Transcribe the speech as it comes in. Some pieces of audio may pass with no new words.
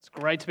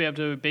Great to be able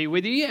to be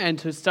with you and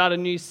to start a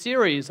new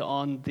series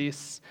on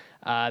this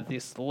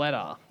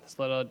letter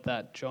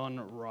that John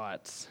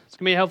writes. It's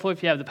going to be helpful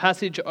if you have the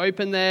passage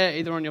open there,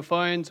 either on your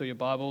phones or your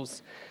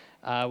Bibles.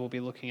 We'll be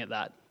looking at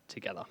that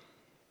together.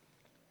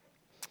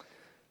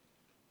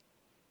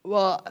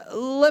 Well,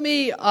 let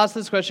me ask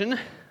this question.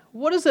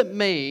 What does it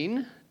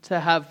mean to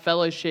have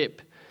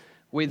fellowship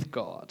with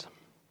God?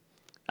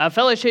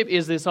 Fellowship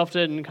is this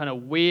often kind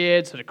of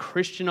weird, sort of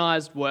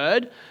Christianized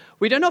word.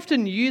 We don't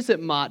often use it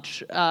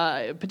much,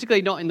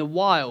 particularly not in the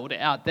wild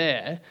out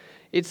there.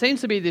 It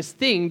seems to be this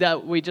thing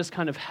that we just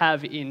kind of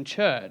have in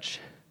church.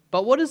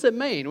 But what does it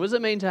mean? What does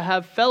it mean to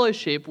have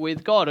fellowship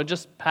with God, or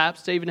just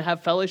perhaps to even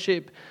have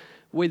fellowship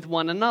with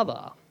one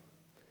another?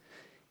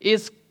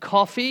 Is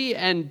coffee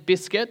and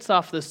biscuits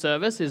after the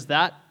service, is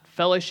that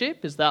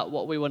fellowship? Is that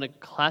what we want to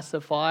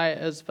classify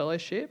as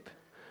fellowship?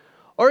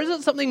 Or is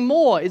it something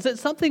more? Is it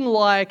something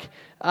like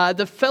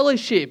the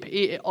fellowship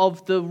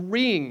of the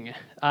ring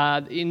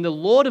in the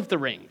Lord of the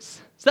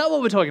Rings? Is that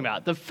what we're talking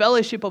about? The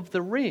fellowship of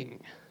the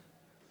ring?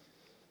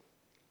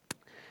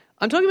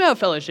 I'm talking about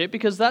fellowship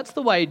because that's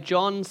the way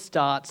John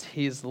starts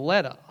his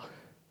letter.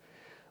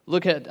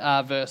 Look at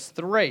verse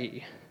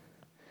 3.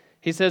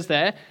 He says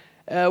there,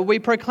 we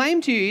proclaim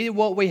to you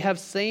what we have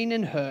seen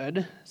and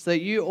heard, so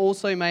that you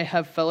also may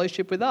have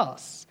fellowship with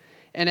us.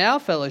 And our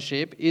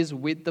fellowship is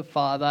with the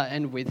Father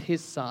and with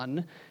his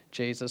Son,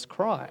 Jesus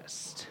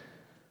Christ.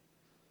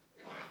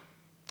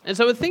 And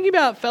so we're thinking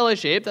about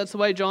fellowship. That's the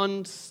way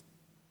John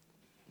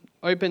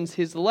opens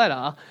his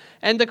letter.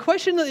 And the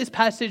question that this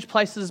passage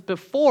places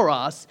before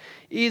us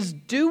is,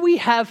 do we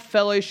have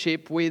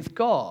fellowship with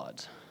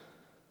God?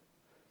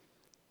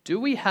 Do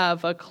we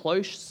have a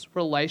close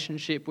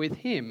relationship with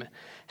him?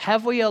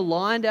 Have we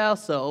aligned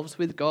ourselves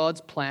with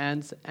God's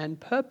plans and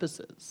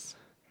purposes?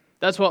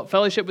 That's what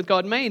fellowship with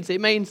God means.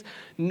 It means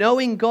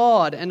knowing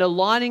God and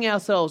aligning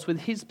ourselves with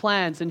his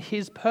plans and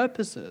his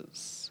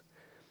purposes.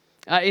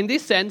 In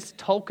this sense,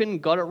 Tolkien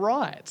got it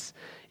right.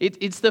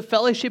 It's the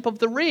fellowship of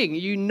the ring,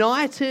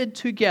 united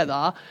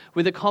together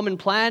with a common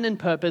plan and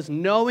purpose,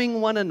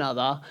 knowing one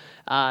another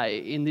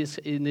in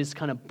this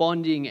kind of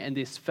bonding and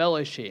this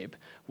fellowship,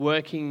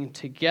 working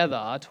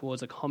together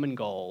towards a common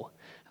goal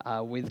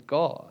with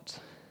God.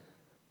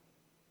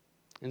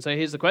 And so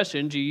here's the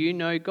question, do you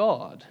know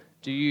God?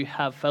 Do you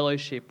have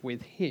fellowship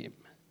with him?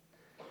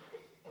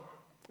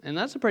 And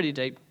that's a pretty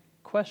deep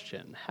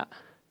question.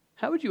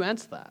 How would you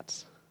answer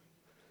that?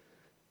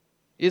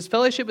 Is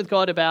fellowship with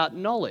God about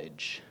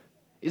knowledge?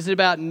 Is it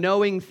about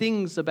knowing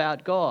things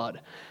about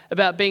God?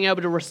 About being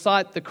able to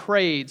recite the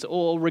creeds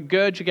or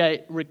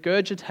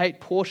regurgitate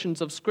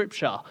portions of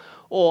Scripture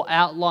or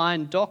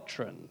outline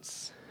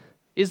doctrines?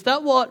 Is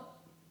that what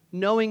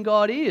knowing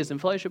God is and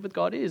fellowship with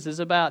God is? Is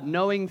it about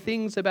knowing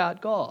things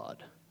about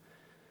God?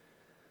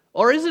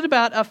 Or is it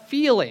about a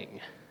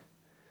feeling?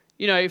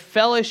 You know,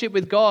 fellowship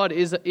with God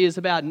is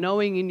about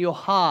knowing in your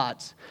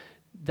heart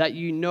that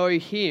you know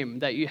him,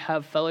 that you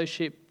have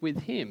fellowship with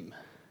him.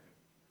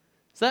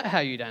 Is that how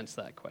you'd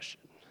answer that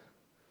question?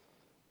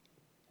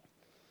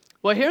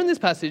 Well, here in this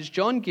passage,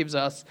 John gives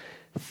us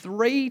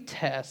 3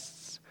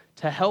 tests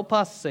to help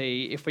us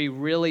see if we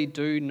really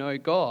do know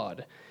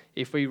God,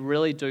 if we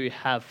really do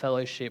have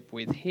fellowship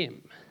with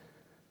him.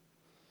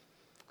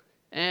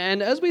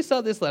 And as we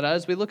start this letter,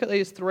 as we look at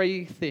these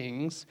 3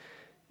 things,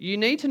 you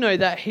need to know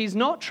that he's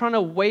not trying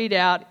to weed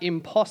out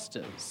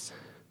imposters.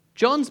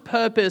 John's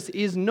purpose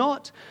is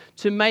not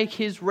to make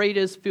his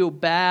readers feel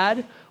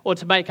bad or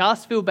to make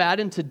us feel bad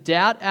and to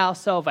doubt our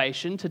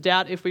salvation, to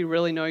doubt if we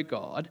really know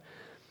God.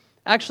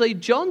 Actually,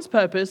 John's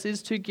purpose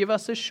is to give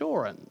us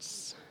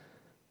assurance.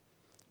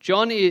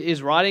 John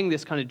is writing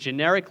this kind of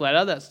generic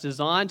letter that's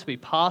designed to be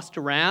passed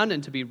around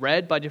and to be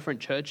read by different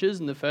churches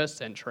in the first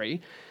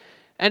century.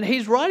 And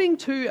he's writing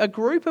to a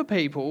group of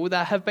people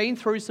that have been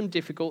through some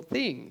difficult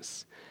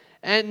things.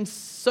 And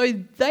so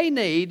they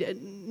need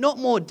not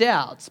more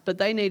doubts, but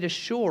they need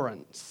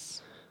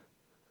assurance.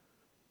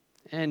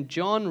 And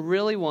John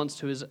really wants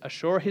to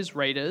assure his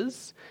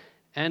readers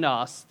and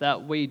us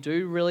that we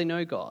do really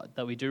know God,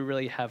 that we do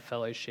really have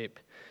fellowship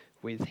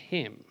with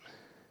him.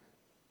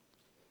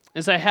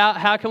 And so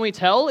how can we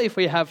tell if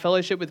we have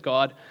fellowship with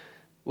God?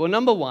 Well,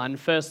 number 1,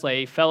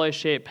 firstly,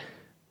 fellowship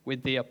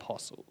with the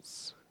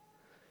apostles.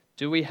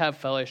 Do we have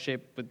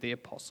fellowship with the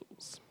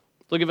apostles?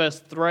 Look at verse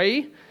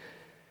 3.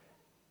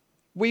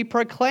 We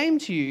proclaim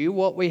to you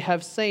what we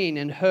have seen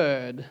and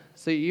heard,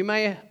 so you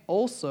may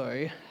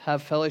also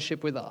have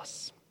fellowship with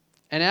us.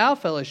 And our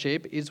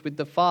fellowship is with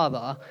the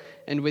Father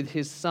and with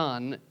his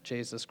Son,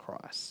 Jesus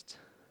Christ.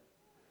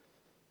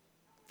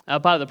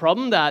 Part of the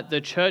problem that the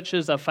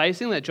churches are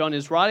facing, that John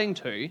is writing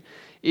to,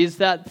 is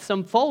that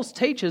some false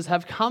teachers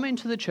have come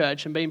into the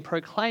church and been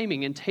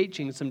proclaiming and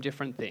teaching some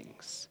different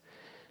things.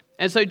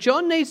 And so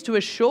John needs to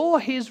assure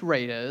his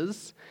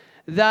readers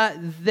that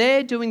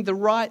they're doing the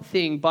right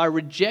thing by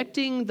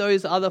rejecting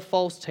those other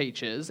false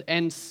teachers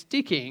and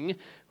sticking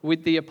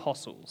with the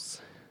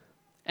apostles.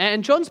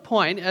 And John's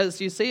point, as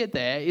you see it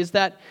there, is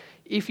that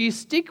if you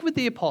stick with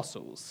the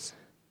apostles,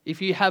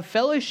 if you have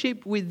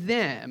fellowship with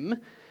them,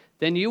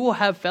 then you will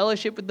have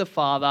fellowship with the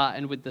Father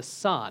and with the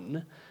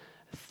Son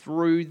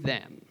through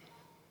them.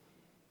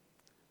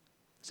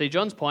 See,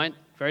 John's point,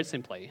 very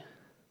simply,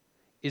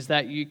 is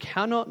that you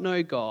cannot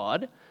know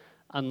God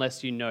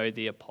unless you know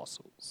the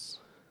apostles.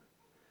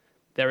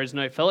 There is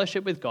no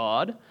fellowship with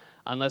God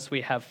unless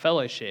we have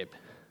fellowship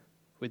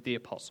with the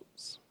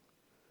apostles.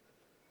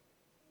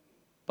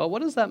 But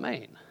what does that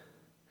mean?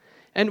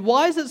 And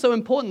why is it so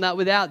important that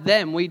without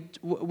them we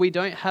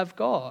don't have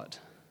God?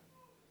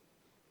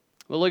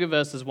 Well, look at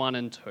verses 1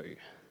 and 2.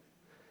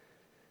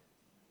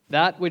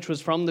 That which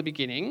was from the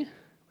beginning,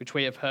 which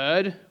we have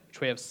heard,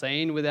 which we have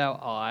seen with our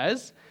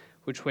eyes,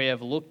 which we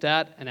have looked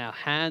at and our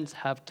hands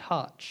have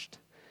touched.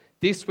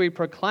 This we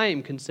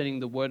proclaim concerning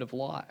the word of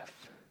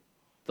life.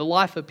 The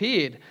life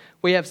appeared.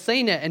 We have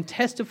seen it and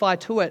testify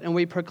to it, and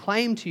we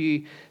proclaim to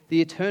you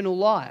the eternal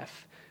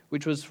life,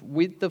 which was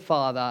with the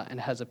Father and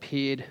has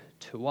appeared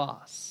to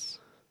us.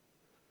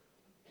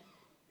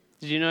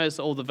 Did you notice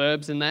all the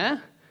verbs in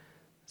there?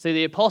 See,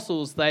 the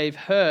apostles, they've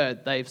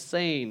heard, they've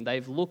seen,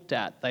 they've looked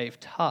at, they've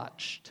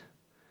touched.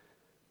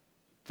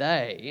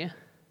 They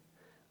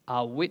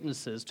are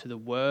witnesses to the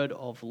word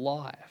of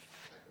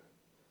life.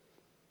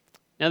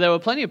 Now, there were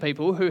plenty of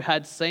people who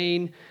had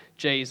seen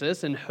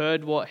Jesus and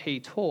heard what he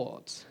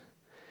taught.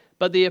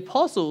 But the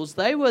apostles,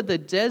 they were the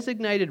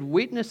designated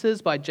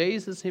witnesses by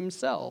Jesus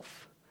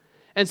himself.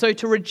 And so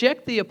to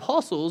reject the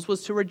apostles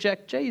was to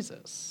reject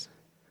Jesus.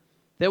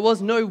 There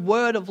was no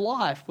word of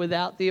life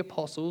without the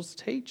apostles'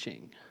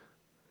 teaching.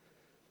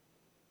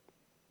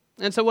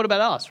 And so what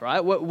about us, right?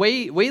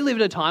 We live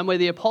at a time where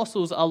the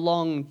apostles are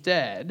long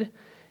dead.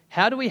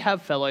 How do we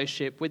have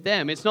fellowship with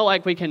them? It's not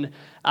like we can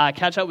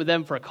catch up with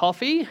them for a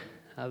coffee.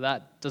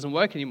 That doesn't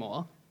work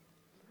anymore.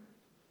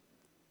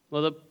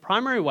 Well, the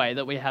primary way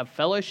that we have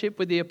fellowship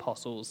with the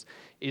apostles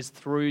is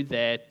through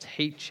their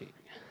teaching.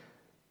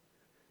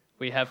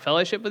 We have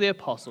fellowship with the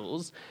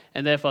apostles,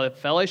 and therefore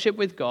fellowship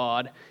with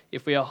God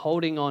if we are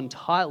holding on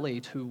tightly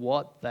to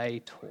what they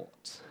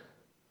taught.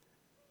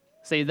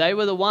 See, they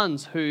were the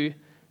ones who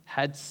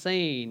had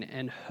seen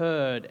and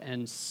heard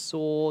and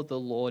saw the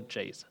Lord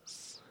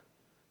Jesus,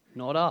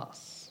 not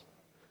us.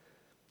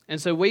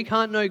 And so we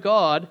can't know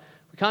God,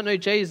 we can't know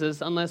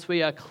Jesus unless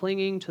we are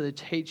clinging to the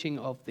teaching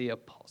of the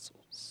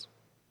apostles.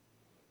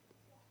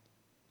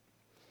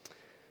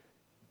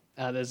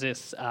 There's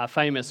this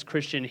famous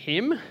Christian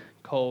hymn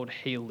called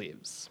He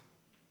Lives.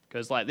 It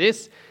goes like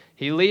this: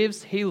 He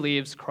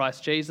lives,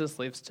 Christ Jesus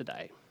lives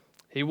today.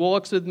 He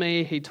walks with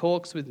me, he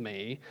talks with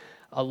me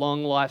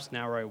along life's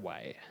narrow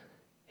way.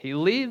 He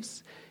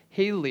lives,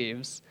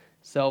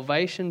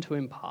 salvation to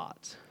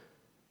impart.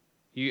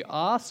 You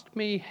ask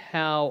me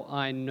how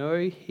I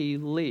know he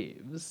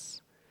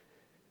lives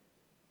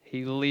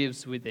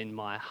within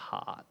my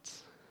heart.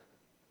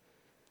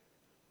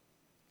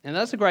 And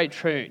that's a great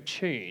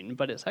tune,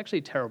 but it's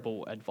actually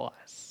terrible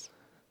advice.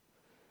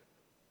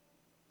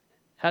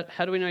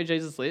 How do we know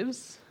Jesus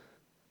lives?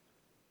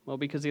 Well,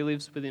 because he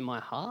lives within my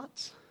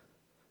heart.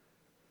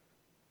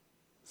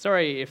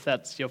 Sorry if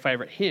that's your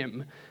favourite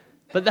hymn,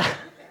 but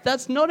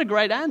that's not a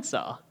great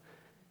answer.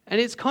 And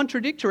it's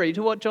contradictory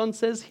to what John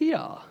says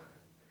here.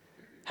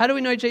 How do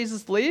we know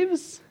Jesus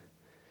lives?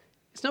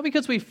 It's not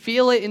because we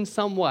feel it in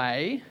some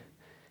way,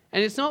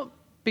 and it's not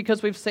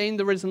because we've seen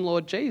the risen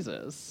Lord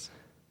Jesus,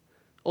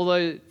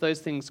 although those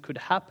things could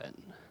happen.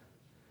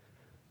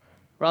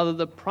 Rather,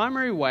 the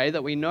primary way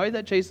that we know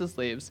that Jesus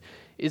lives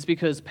is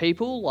because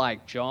people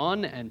like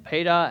John and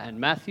Peter and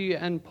Matthew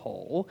and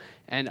Paul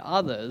and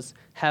others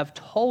have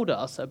told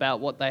us about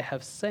what they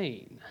have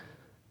seen.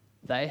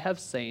 They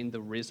have seen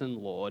the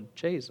risen Lord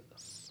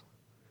Jesus.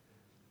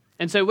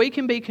 And so we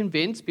can be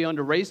convinced beyond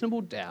a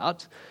reasonable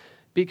doubt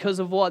because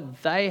of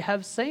what they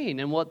have seen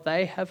and what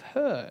they have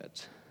heard.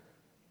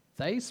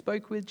 They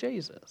spoke with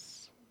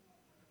Jesus.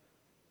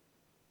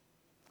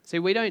 See,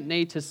 we don't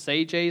need to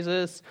see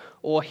Jesus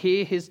or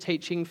hear his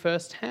teaching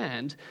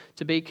firsthand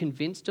to be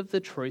convinced of the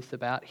truth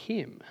about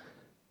him.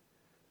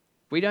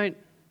 We don't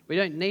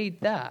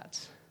need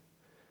that,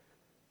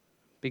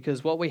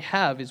 because what we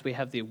have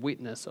the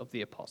witness of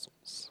the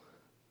apostles.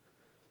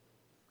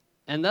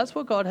 And that's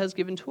what God has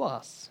given to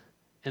us.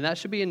 And that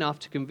should be enough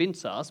to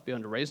convince us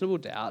beyond a reasonable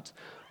doubt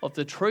of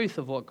the truth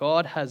of what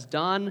God has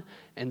done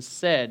and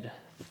said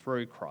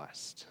through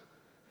Christ.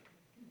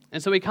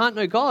 And so we can't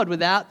know God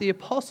without the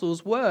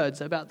apostles' words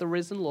about the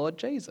risen Lord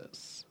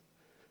Jesus.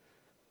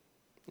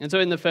 And so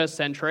in the first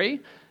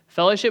century,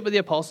 fellowship with the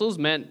apostles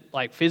meant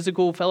like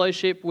physical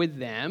fellowship with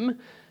them.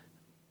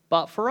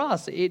 But for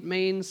us, it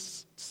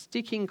means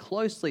sticking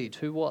closely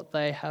to what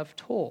they have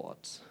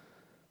taught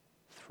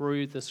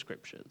through the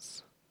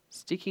scriptures.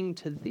 Sticking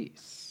to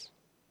this.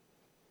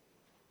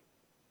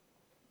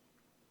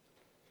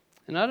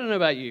 And I don't know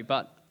about you,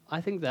 but I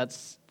think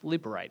that's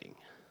liberating.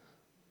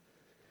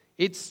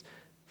 It's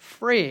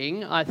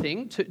freeing, I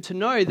think, to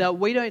know that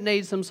we don't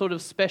need some sort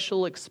of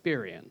special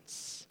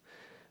experience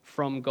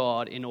from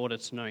God in order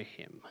to know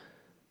him.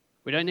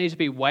 We don't need to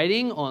be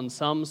waiting on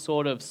some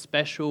sort of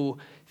special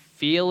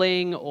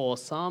feeling or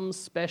some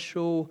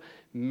special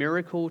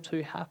miracle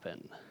to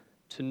happen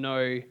to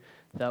know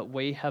that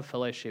we have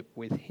fellowship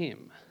with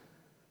him.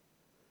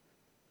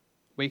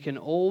 We can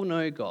all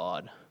know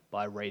God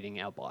by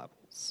reading our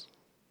Bibles.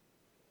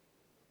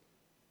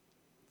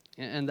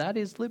 And that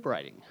is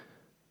liberating.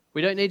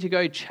 We don't need to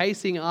go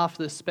chasing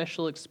after the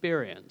special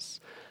experience,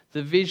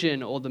 the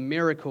vision or the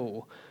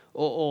miracle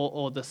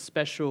or the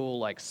special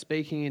like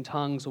speaking in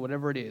tongues or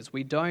whatever it is.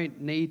 We don't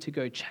need to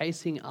go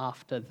chasing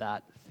after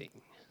that thing.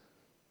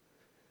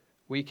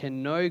 We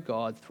can know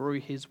God through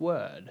his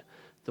word,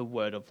 the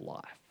word of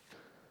life.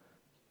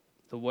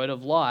 The word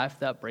of life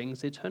that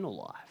brings eternal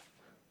life.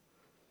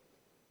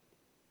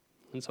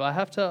 And so I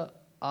have to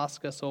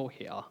ask us all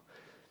here,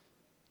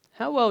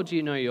 how well do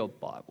you know your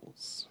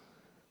Bibles?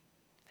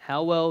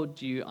 How well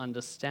do you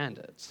understand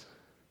it?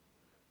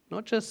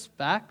 Not just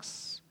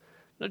facts,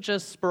 not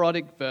just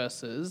sporadic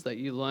verses that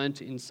you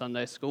learnt in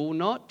Sunday school,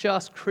 not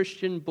just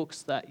Christian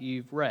books that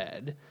you've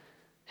read.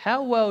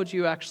 How well do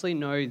you actually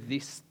know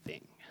this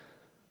thing?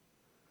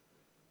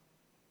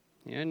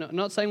 You know,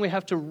 not saying we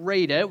have to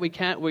read it.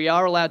 We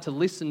are allowed to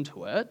listen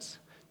to it.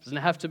 It doesn't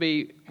have to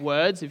be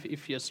words.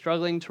 If you're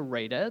struggling to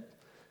read it,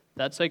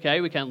 that's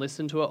okay. We can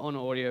listen to it on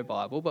audio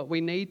Bible, but we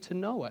need to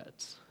know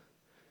it.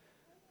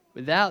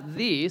 Without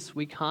this,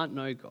 we can't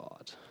know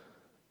God.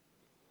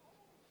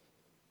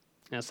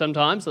 Now,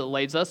 sometimes it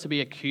leads us to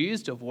be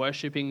accused of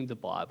worshipping the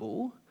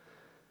Bible,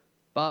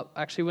 but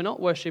actually we're not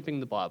worshipping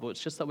the Bible.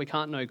 It's just that we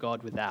can't know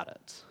God without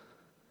it.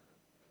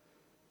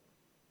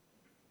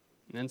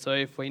 And so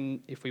if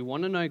we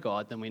want to know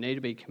God, then we need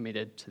to be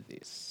committed to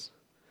this,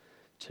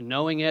 to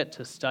knowing it,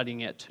 to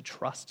studying it, to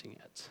trusting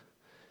it.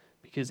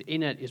 Because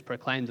in it is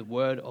proclaimed the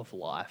word of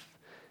life,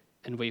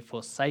 and we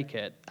forsake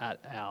it at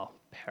our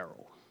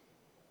peril.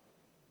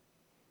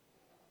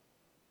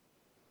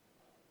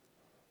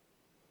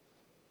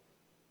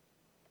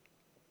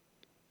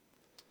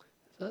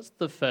 So that's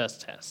the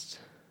first test.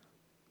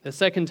 The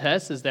second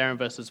test is there in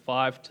verses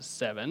 5 to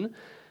 7.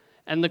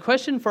 And the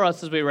question for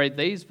us as we read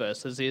these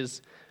verses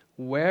is,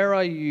 where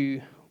are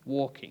you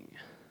walking?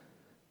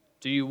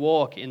 Do you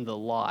walk in the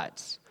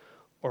light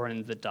or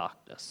in the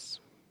darkness?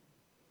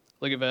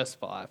 Look at verse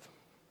 5.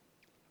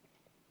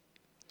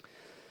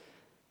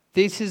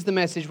 This is the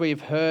message we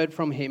have heard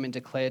from him and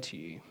declare to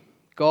you.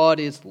 God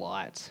is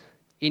light.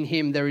 In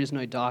him there is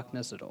no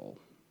darkness at all.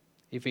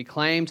 If we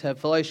claim to have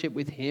fellowship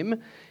with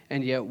him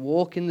and yet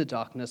walk in the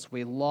darkness,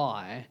 we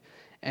lie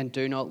and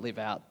do not live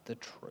out the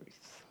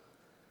truth.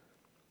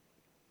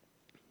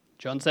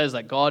 John says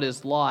that God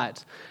is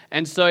light,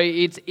 and so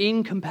it's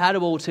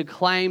incompatible to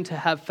claim to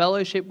have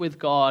fellowship with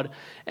God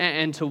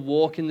and to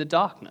walk in the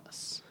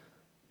darkness.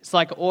 It's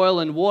like oil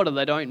and water,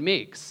 they don't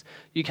mix.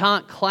 You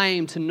can't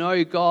claim to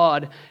know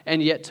God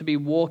and yet to be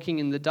walking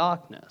in the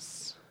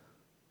darkness.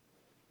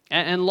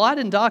 And light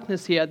and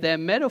darkness here, they're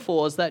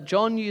metaphors that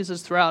John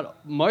uses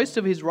throughout most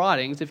of his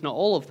writings, if not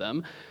all of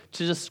them,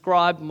 to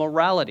describe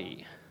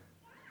morality,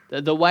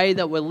 the way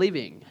that we're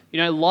living. You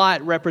know,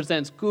 light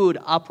represents good,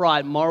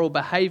 upright, moral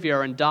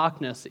behavior, and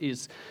darkness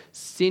is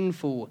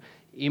sinful,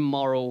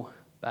 immoral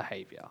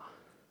behavior.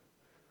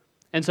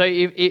 And so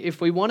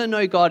if we want to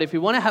know God, if we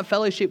want to have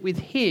fellowship with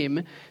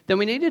him, then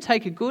we need to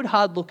take a good,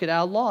 hard look at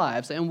our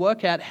lives and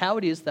work out how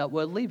it is that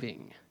we're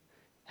living,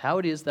 how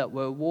it is that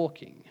we're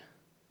walking.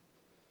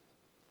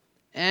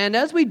 And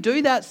as we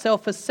do that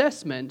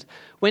self-assessment,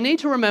 we need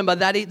to remember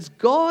that it's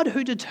God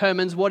who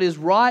determines what is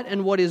right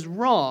and what is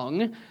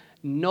wrong,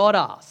 not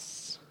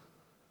us.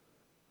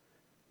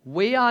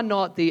 We are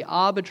not the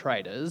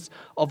arbitrators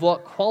of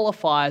what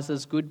qualifies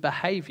as good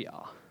behavior.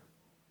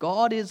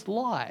 God is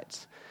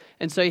light.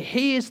 And so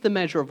he is the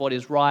measure of what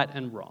is right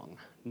and wrong,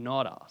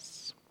 not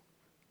us.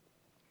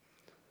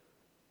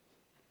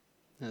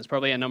 And there's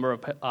probably a number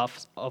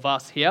of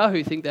us here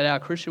who think that our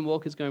Christian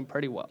walk is going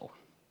pretty well.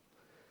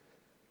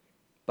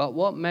 But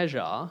what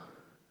measure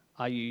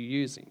are you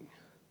using?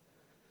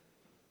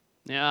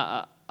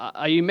 Now,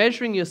 are you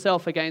measuring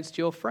yourself against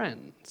your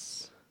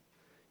friends?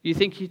 You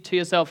think to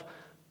yourself,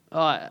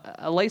 oh,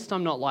 at least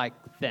I'm not like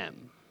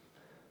them.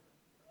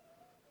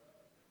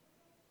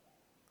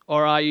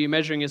 Or are you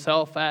measuring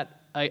yourself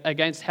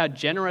against how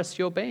generous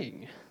you're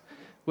being?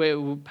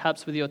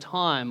 Perhaps with your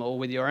time or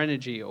with your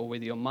energy or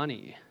with your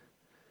money.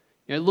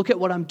 You know, look at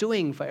what I'm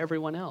doing for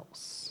everyone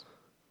else.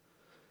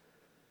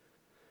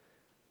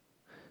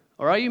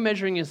 Or are you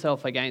measuring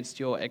yourself against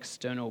your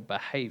external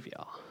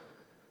behavior?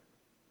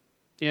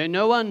 You know,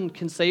 no one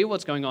can see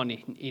what's going on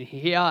in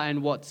here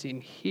and what's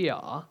in here,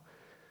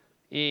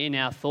 in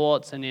our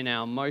thoughts and in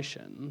our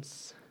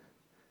emotions.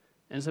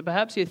 And so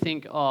perhaps you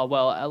think, oh,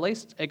 well, at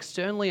least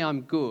externally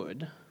I'm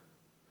good,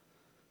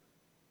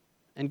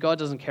 and God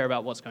doesn't care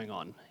about what's going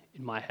on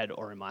in my head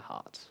or in my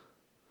heart.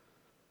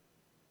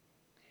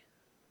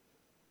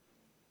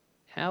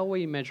 How are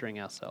we measuring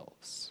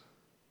ourselves?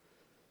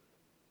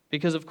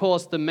 Because, of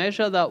course, the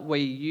measure that we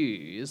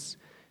use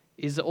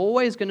is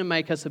always going to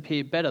make us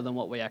appear better than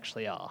what we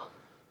actually are.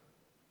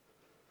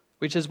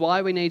 Which is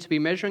why we need to be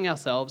measuring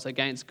ourselves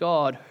against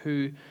God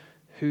who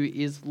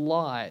is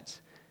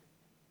light,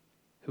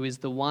 who is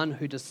the one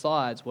who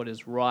decides what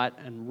is right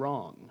and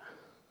wrong.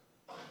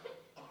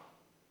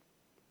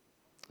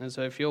 And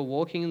so if you're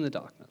walking in the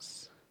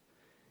darkness,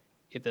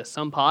 if there's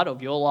some part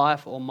of your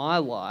life or my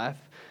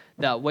life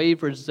that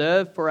we've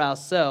reserved for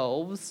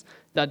ourselves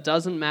that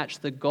doesn't match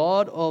the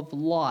God of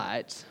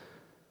light,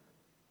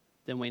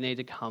 then we need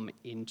to come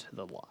into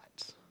the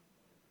light.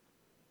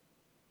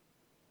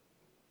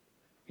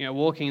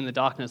 Walking in the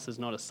darkness is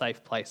not a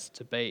safe place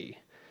to be.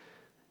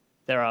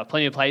 There are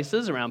plenty of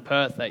places around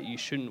Perth that you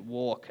shouldn't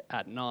walk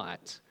at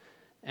night,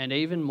 and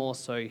even more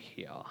so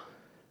here.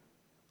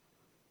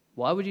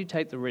 Why would you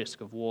take the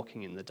risk of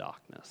walking in the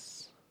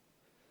darkness?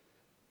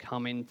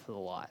 Come into the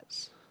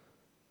light.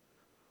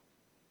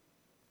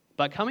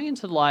 But coming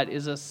into the light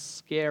is a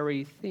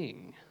scary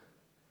thing,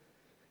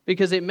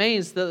 because it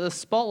means that the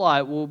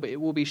spotlight will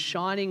be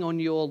shining on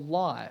your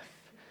life.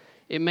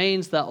 It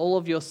means that all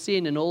of your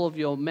sin and all of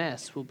your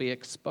mess will be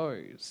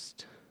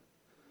exposed.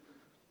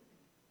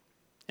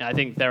 And I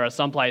think there are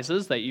some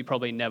places that you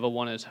probably never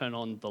want to turn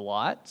on the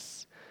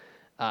lights.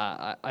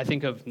 I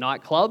think of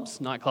nightclubs.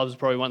 Nightclubs are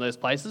probably one of those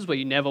places where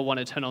you never want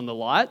to turn on the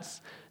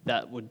lights.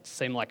 That would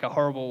seem like a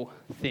horrible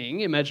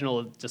thing. Imagine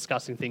all the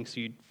disgusting things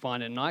you'd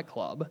find in a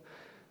nightclub.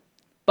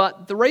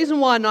 But the reason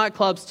why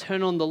nightclubs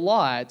turn on the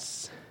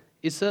lights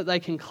is so that they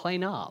can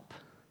clean up.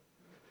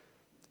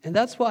 And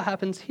that's what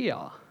happens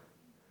here.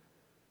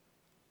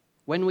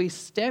 When we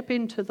step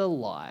into the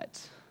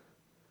light,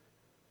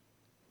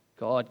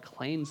 God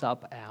cleans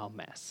up our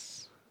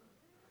mess.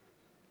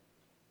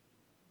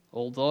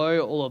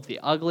 Although all of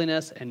the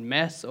ugliness and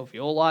mess of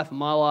your life and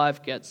my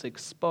life gets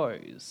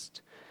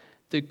exposed,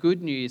 the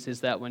good news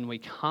is that when we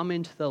come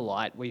into the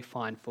light, we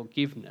find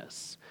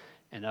forgiveness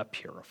and are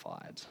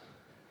purified.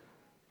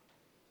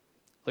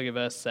 Look at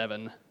verse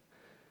 7.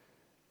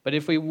 But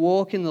if we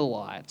walk in the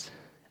light,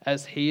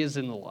 as he is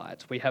in the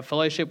light, we have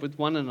fellowship with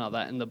one another,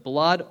 and the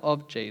blood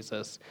of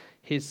Jesus,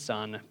 his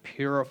Son,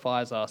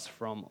 purifies us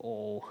from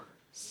all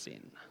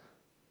sin.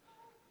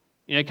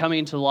 Coming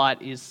into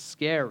light is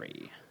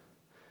scary,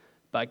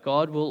 but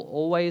God will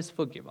always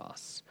forgive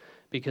us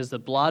because the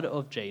blood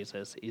of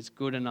Jesus is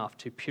good enough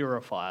to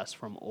purify us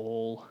from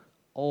all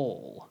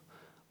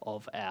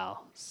of our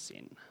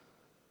sin.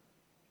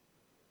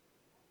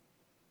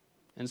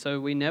 And so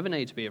we never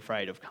need to be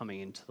afraid of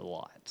coming into the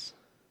light.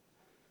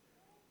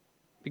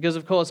 Because,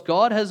 of course,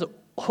 God has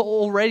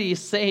already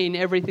seen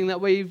everything that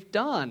we've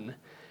done.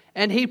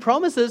 And he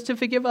promises to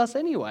forgive us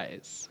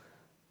anyways.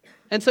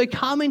 And so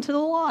come into the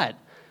light.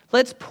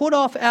 Let's put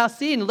off our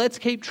sin. Let's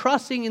keep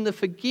trusting in the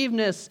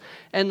forgiveness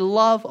and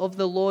love of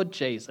the Lord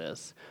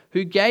Jesus,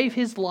 who gave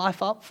his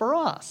life up for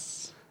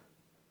us.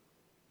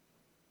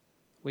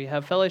 We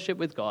have fellowship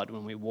with God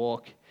when we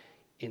walk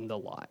in the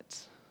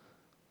light.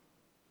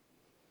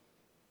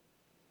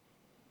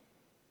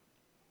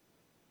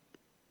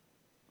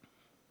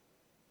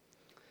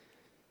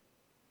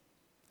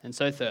 And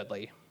so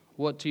thirdly,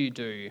 what do you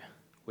do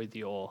with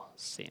your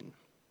sin?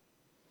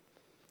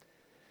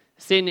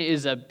 Sin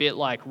is a bit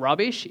like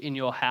rubbish in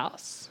your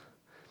house.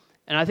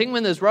 And I think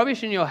when there's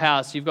rubbish in your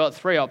house, you've got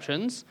three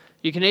options.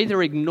 You can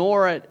either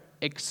ignore it,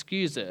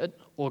 excuse it,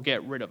 or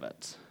get rid of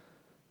it.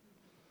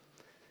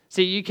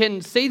 So you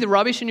can see the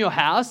rubbish in your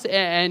house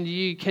and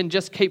you can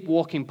just keep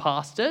walking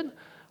past it,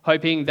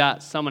 hoping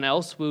that someone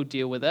else will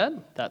deal with it.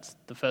 That's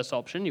the first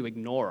option. You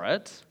ignore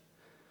it.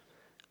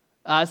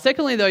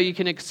 Secondly, though, you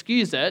can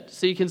excuse it.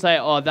 So you can say,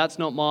 oh, that's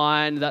not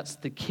mine, that's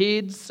the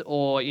kids,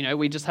 or,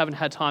 we just haven't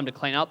had time to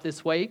clean up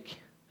this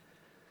week.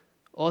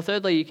 Or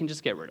thirdly, you can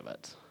just get rid of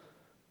it.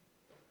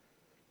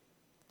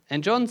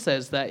 And John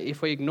says that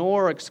if we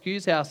ignore or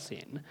excuse our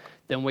sin,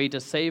 then we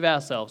deceive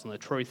ourselves and the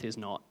truth is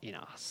not in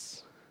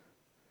us.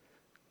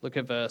 Look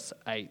at verse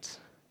 8.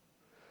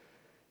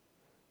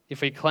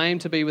 If we claim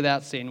to be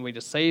without sin, we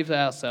deceive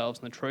ourselves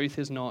and the truth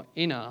is not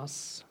in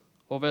us.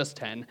 Or verse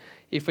 10,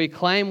 if we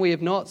claim we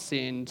have not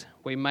sinned,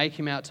 we make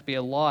him out to be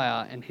a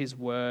liar and his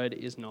word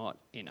is not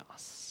in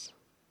us.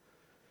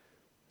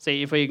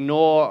 See, if we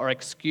ignore or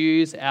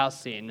excuse our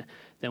sin,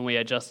 then we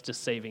are just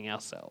deceiving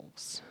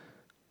ourselves.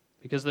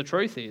 Because the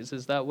truth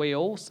is that we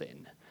all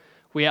sin.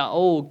 We are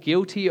all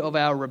guilty of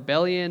our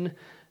rebellion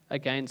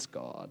against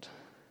God.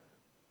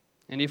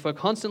 And if we're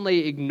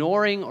constantly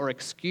ignoring or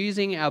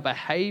excusing our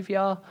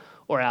behavior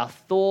or our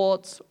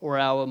thoughts or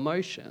our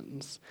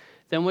emotions,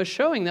 then we're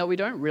showing that we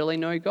don't really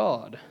know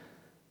God.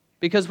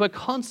 Because we're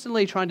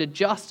constantly trying to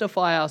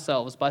justify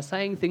ourselves by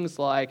saying things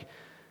like,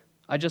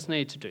 I just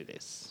need to do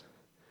this.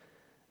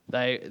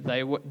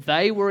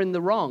 They were in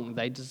the wrong.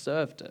 They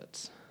deserved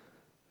it.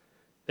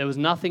 There was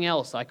nothing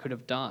else I could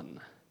have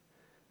done.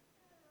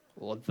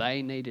 Or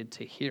they needed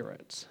to hear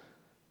it.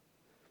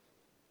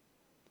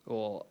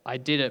 Or I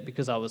did it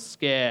because I was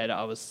scared,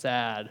 I was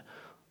sad,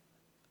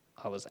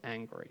 I was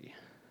angry.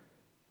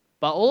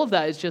 But all of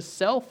that is just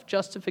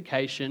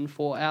self-justification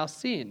for our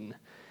sin.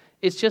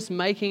 It's just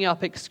making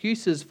up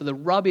excuses for the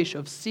rubbish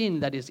of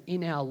sin that is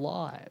in our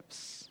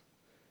lives.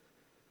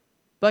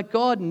 But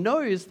God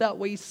knows that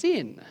we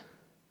sin.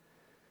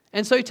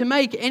 And so to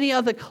make any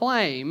other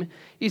claim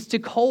is to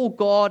call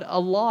God a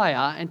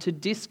liar and to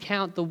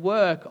discount the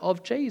work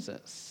of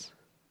Jesus.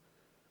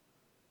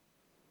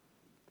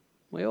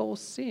 We all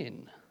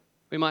sin.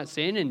 We might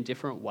sin in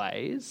different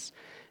ways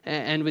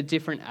and with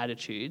different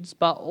attitudes,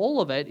 but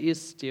all of it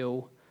is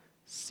still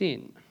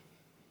sin.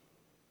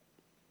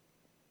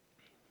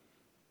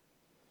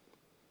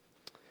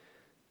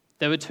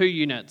 There were two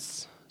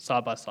units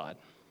side by side,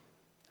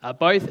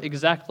 both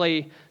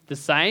exactly the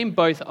same,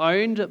 both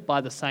owned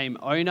by the same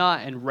owner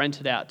and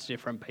rented out to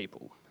different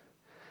people.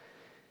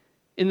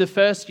 In the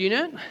first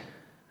unit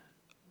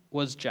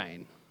was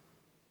Jane.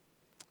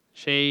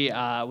 She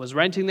was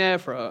renting there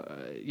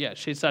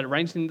she started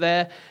renting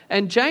there,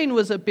 and Jane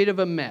was a bit of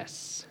a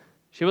mess.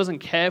 She wasn't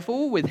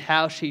careful with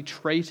how she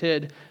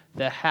treated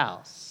the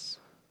house.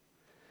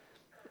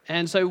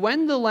 And so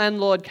when the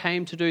landlord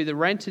came to do the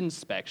rent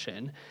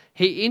inspection,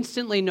 he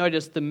instantly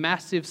noticed the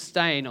massive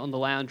stain on the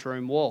lounge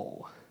room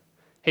wall.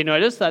 He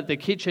noticed that the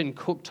kitchen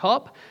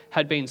cooktop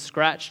had been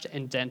scratched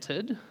and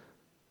dented.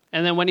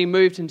 And then when he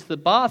moved into the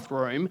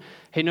bathroom,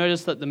 he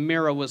noticed that the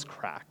mirror was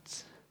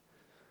cracked.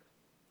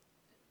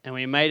 And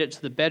when he made it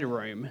to the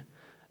bedroom,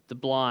 the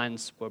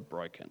blinds were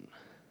broken.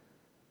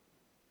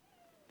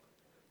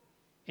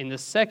 In the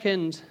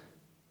second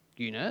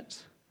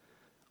unit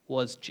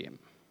was Jim.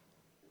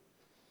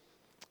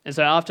 And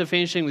so after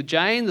finishing with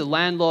Jane, the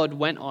landlord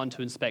went on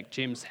to inspect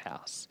Jim's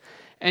house.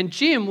 And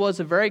Jim was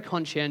a very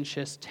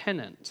conscientious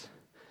tenant,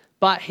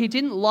 but he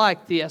didn't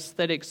like the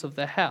aesthetics of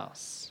the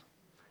house.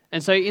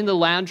 And so in the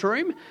lounge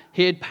room,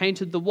 he had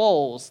painted the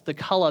walls the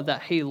colour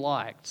that he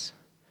liked.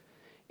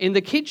 In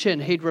the kitchen,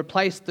 he'd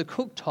replaced the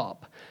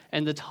cooktop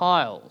and the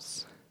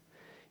tiles.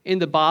 In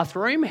the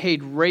bathroom,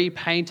 he'd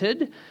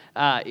repainted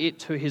it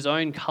to his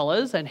own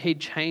colours and he'd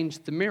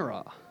changed the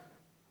mirror.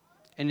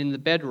 And in the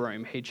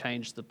bedroom, he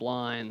changed the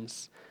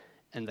blinds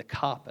and the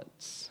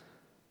carpets.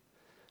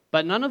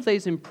 But none of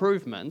these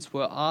improvements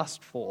were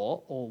asked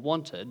for or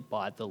wanted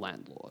by the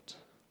landlord.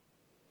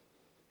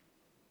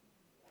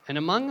 And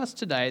among us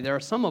today, there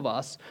are some of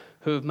us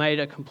who have made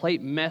a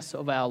complete mess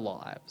of our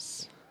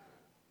lives.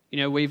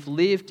 We've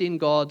lived in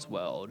God's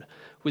world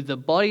with the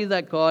body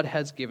that God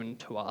has given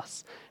to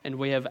us, and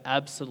we have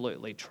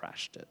absolutely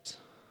trashed it.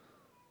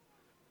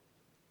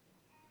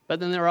 But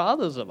then there are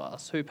others of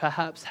us who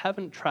perhaps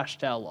haven't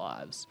trashed our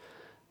lives,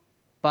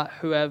 but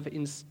who have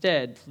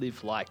instead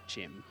lived like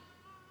Jim.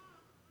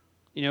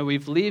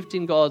 We've lived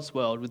in God's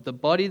world with the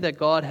body that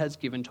God has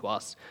given to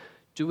us,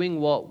 doing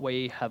what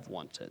we have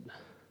wanted.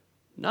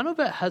 None of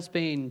it has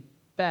been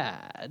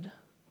bad,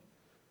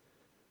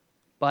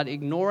 but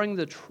ignoring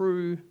the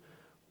true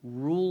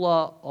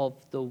ruler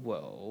of the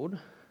world,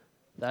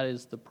 that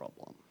is the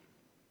problem.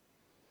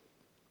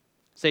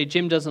 See,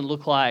 Jim doesn't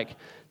look like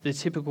the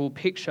typical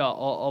picture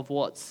of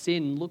what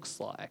sin looks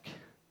like.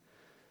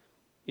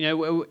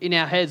 In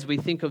our heads, we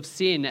think of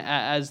sin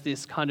as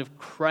this kind of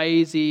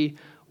crazy,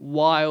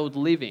 wild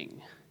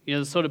living.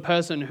 The sort of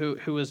person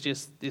who was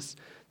just this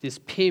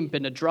pimp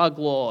and a drug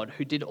lord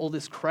who did all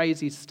this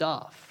crazy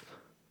stuff.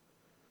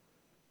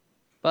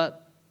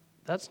 But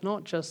that's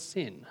not just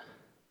sin.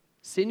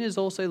 Sin is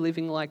also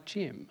living like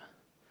Jim.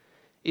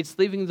 It's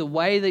living the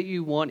way that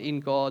you want in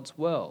God's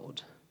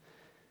world.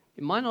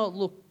 It might not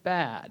look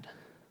bad,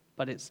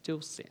 but it's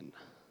still sin.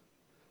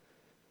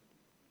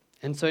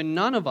 And so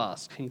none of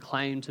us can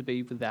claim to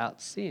be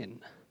without sin.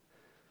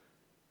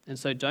 And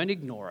so don't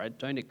ignore it,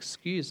 don't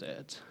excuse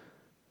it.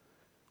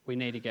 We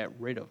need to get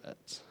rid of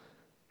it.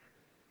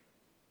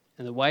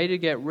 And the way to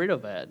get rid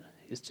of it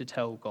is to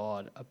tell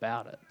God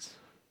about it.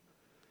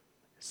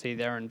 See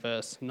there in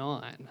verse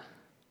 9.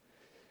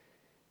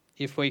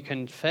 If we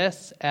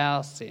confess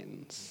our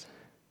sins,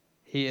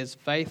 he is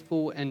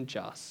faithful and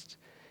just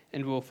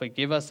and will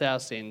forgive us our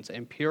sins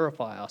and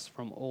purify us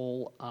from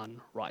all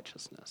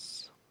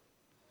unrighteousness.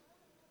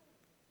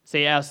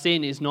 See, our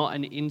sin is not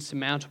an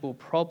insurmountable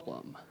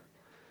problem.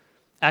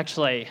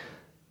 Actually,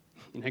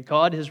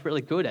 God is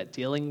really good at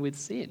dealing with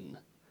sin.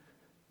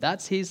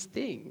 That's his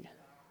thing.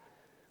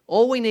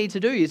 All we need to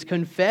do is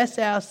confess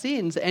our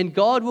sins and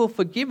God will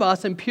forgive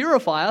us and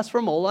purify us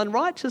from all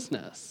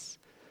unrighteousness.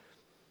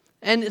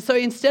 And so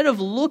instead of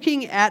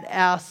looking at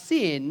our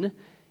sin,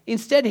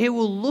 instead he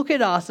will look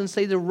at us and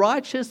see the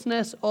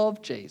righteousness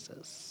of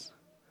Jesus.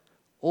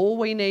 All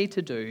we need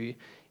to do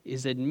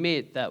is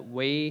admit that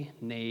we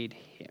need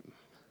him.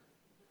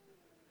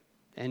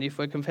 And if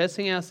we're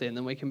confessing our sin,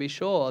 then we can be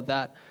sure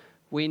that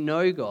we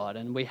know God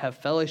and we have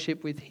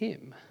fellowship with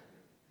him.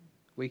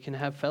 We can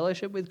have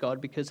fellowship with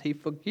God because he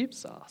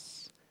forgives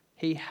us.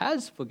 He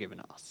has forgiven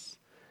us.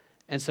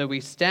 And so we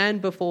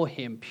stand before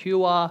him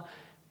pure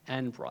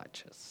and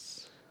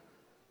righteous.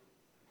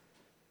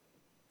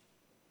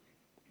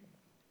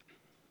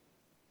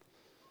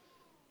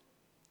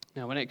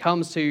 Now, when it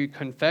comes to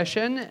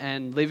confession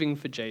and living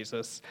for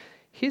Jesus,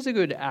 here's a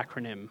good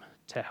acronym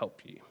to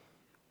help you.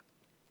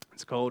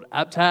 It's called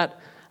APTAT.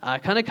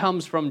 It kind of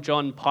comes from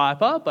John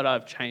Piper, but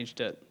I've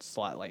changed it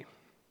slightly.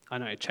 I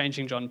know,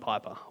 changing John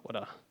Piper.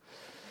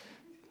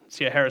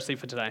 It's your heresy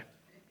for today.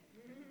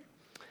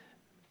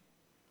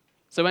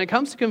 So when it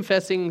comes to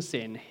confessing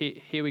sin,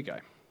 here we go.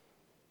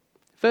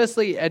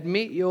 Firstly,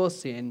 admit your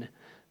sin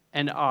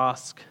and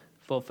ask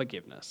for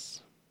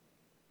forgiveness.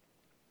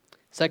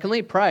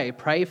 Secondly,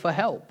 pray for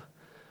help.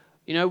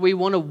 We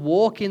want to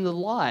walk in the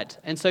light.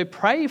 And so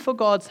pray for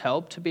God's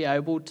help to be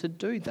able to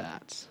do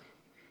that.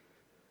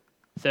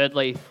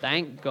 Thirdly,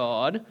 thank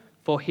God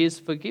for his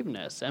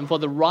forgiveness and for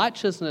the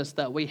righteousness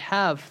that we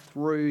have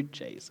through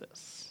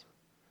Jesus.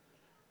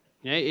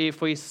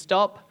 If we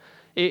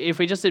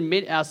just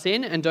admit our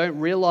sin and don't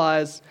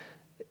realize,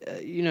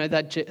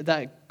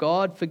 that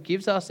God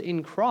forgives us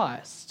in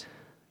Christ,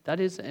 that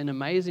is an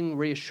amazing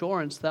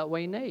reassurance that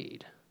we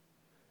need.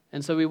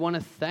 And so we want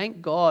to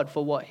thank God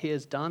for what he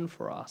has done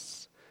for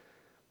us.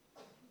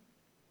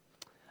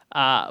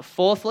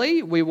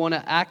 Fourthly, we want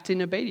to act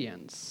in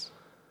obedience.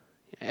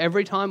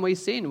 Every time we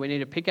sin, we need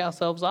to pick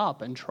ourselves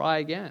up and try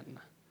again.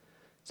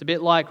 It's a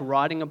bit like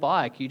riding a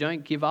bike. You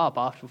don't give up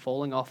after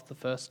falling off the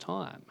first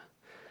time.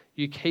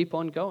 You keep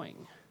on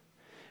going.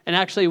 And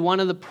actually, one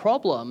of the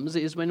problems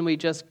is when we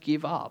just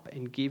give up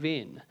and give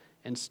in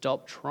and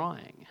stop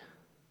trying.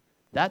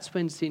 That's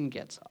when sin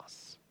gets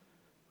us.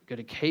 We've got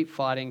to keep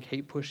fighting,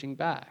 keep pushing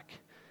back.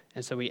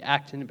 And so we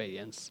act in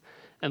obedience.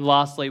 And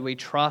lastly, we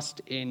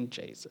trust in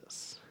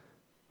Jesus.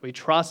 We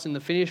trust in the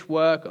finished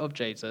work of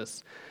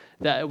Jesus,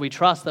 that we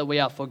trust that we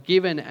are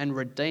forgiven and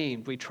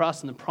redeemed. We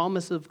trust in the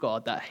promise of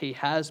God that he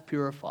has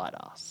purified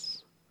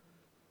us.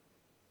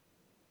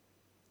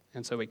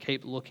 And so we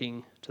keep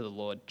looking to the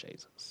Lord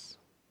Jesus.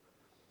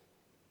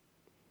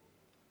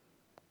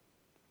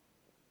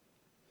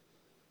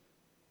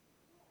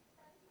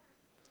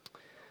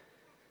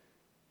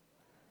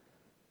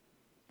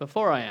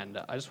 Before I end,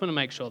 I just want to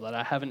make sure that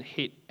I haven't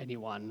hit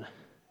anyone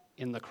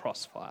in the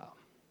crossfire.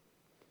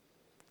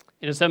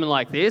 In a sermon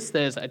like this,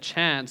 there's a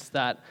chance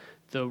that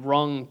the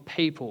wrong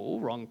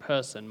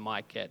person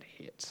might get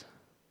hit.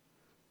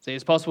 See,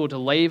 it's possible to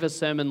leave a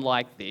sermon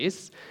like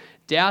this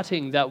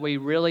doubting that we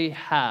really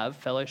have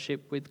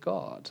fellowship with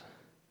God.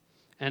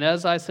 And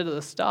as I said at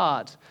the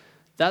start,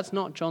 that's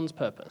not John's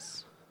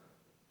purpose.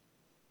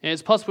 And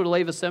it's possible to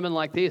leave a sermon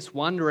like this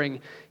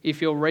wondering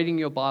if you're reading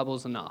your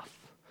Bibles enough,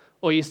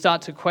 or you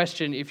start to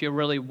question if you're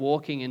really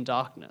walking in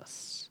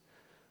darkness,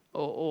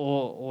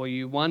 or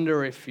you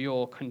wonder if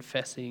you're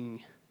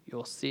confessing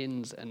your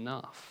sins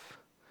enough.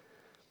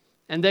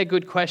 And they're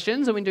good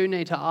questions, and we do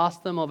need to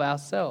ask them of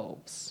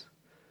ourselves.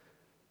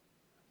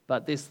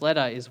 But this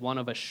letter is one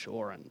of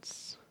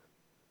assurance.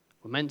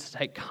 We're meant to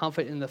take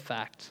comfort in the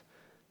fact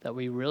that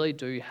we really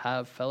do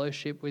have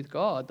fellowship with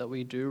God, that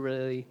we do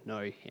really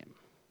know him.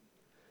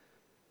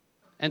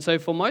 And so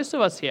for most of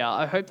us here,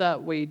 I hope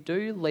that we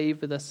do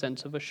leave with a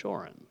sense of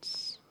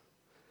assurance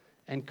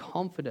and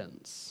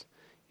confidence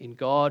in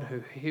God,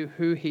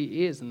 who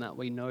he is, and that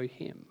we know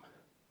him.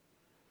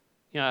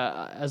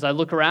 As I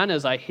look around,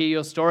 as I hear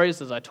your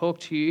stories, as I talk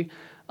to you,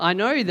 I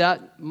know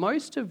that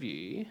most of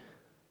you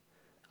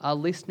are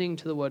listening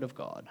to the word of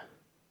God,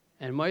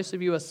 and most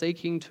of you are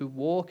seeking to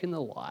walk in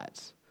the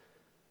light.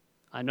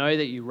 I know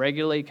that you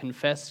regularly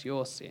confess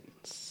your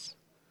sins.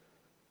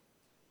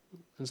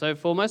 And so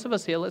for most of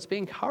us here, let's be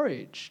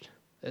encouraged.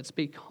 Let's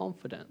be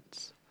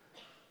confident.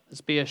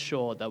 Let's be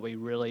assured that we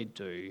really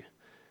do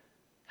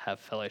have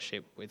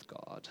fellowship with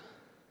God.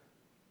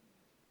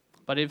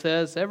 But if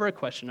there's ever a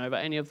question over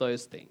any of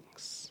those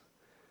things,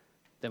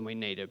 then we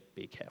need to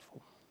be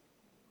careful.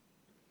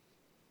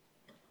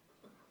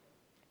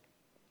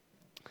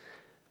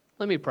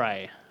 Let me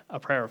pray a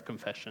prayer of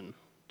confession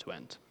to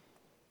end.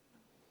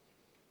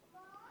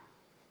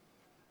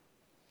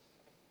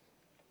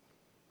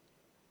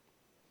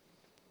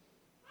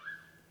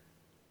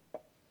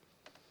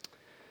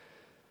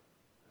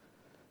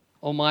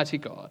 Almighty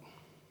God,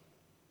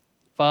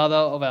 Father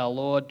of our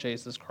Lord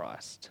Jesus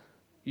Christ,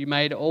 you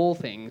made all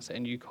things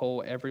and you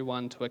call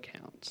everyone to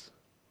account.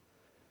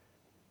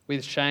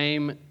 With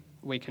shame,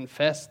 we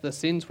confess the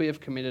sins we have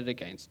committed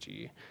against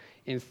you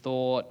in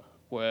thought,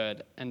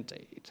 word, and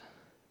deed.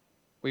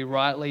 We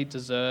rightly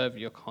deserve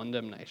your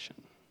condemnation.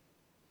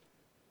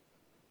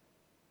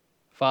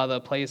 Father,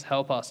 please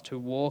help us to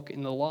walk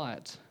in the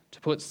light, to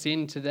put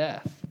sin to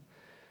death,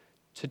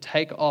 to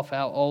take off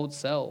our old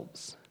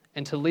selves,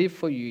 and to live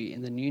for you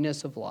in the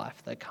newness of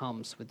life that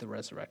comes with the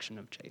resurrection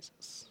of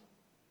Jesus.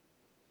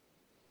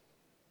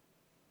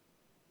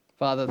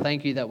 Father,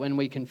 thank you that when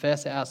we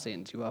confess our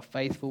sins, you are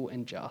faithful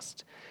and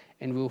just,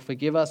 and will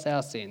forgive us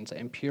our sins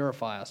and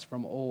purify us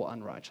from all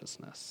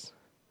unrighteousness.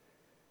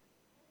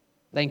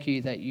 Thank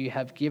you that you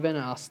have given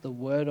us the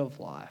word of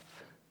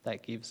life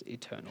that gives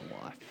eternal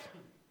life.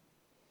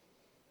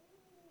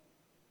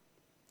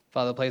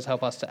 Father, please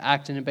help us to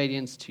act in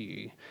obedience to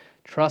you,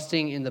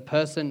 trusting in the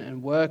person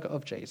and work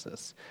of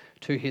Jesus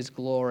to his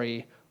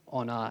glory,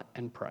 honor,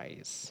 and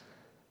praise.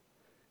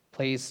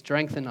 Please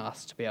strengthen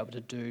us to be able to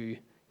do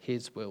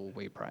his will,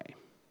 we pray.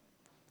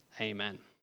 Amen.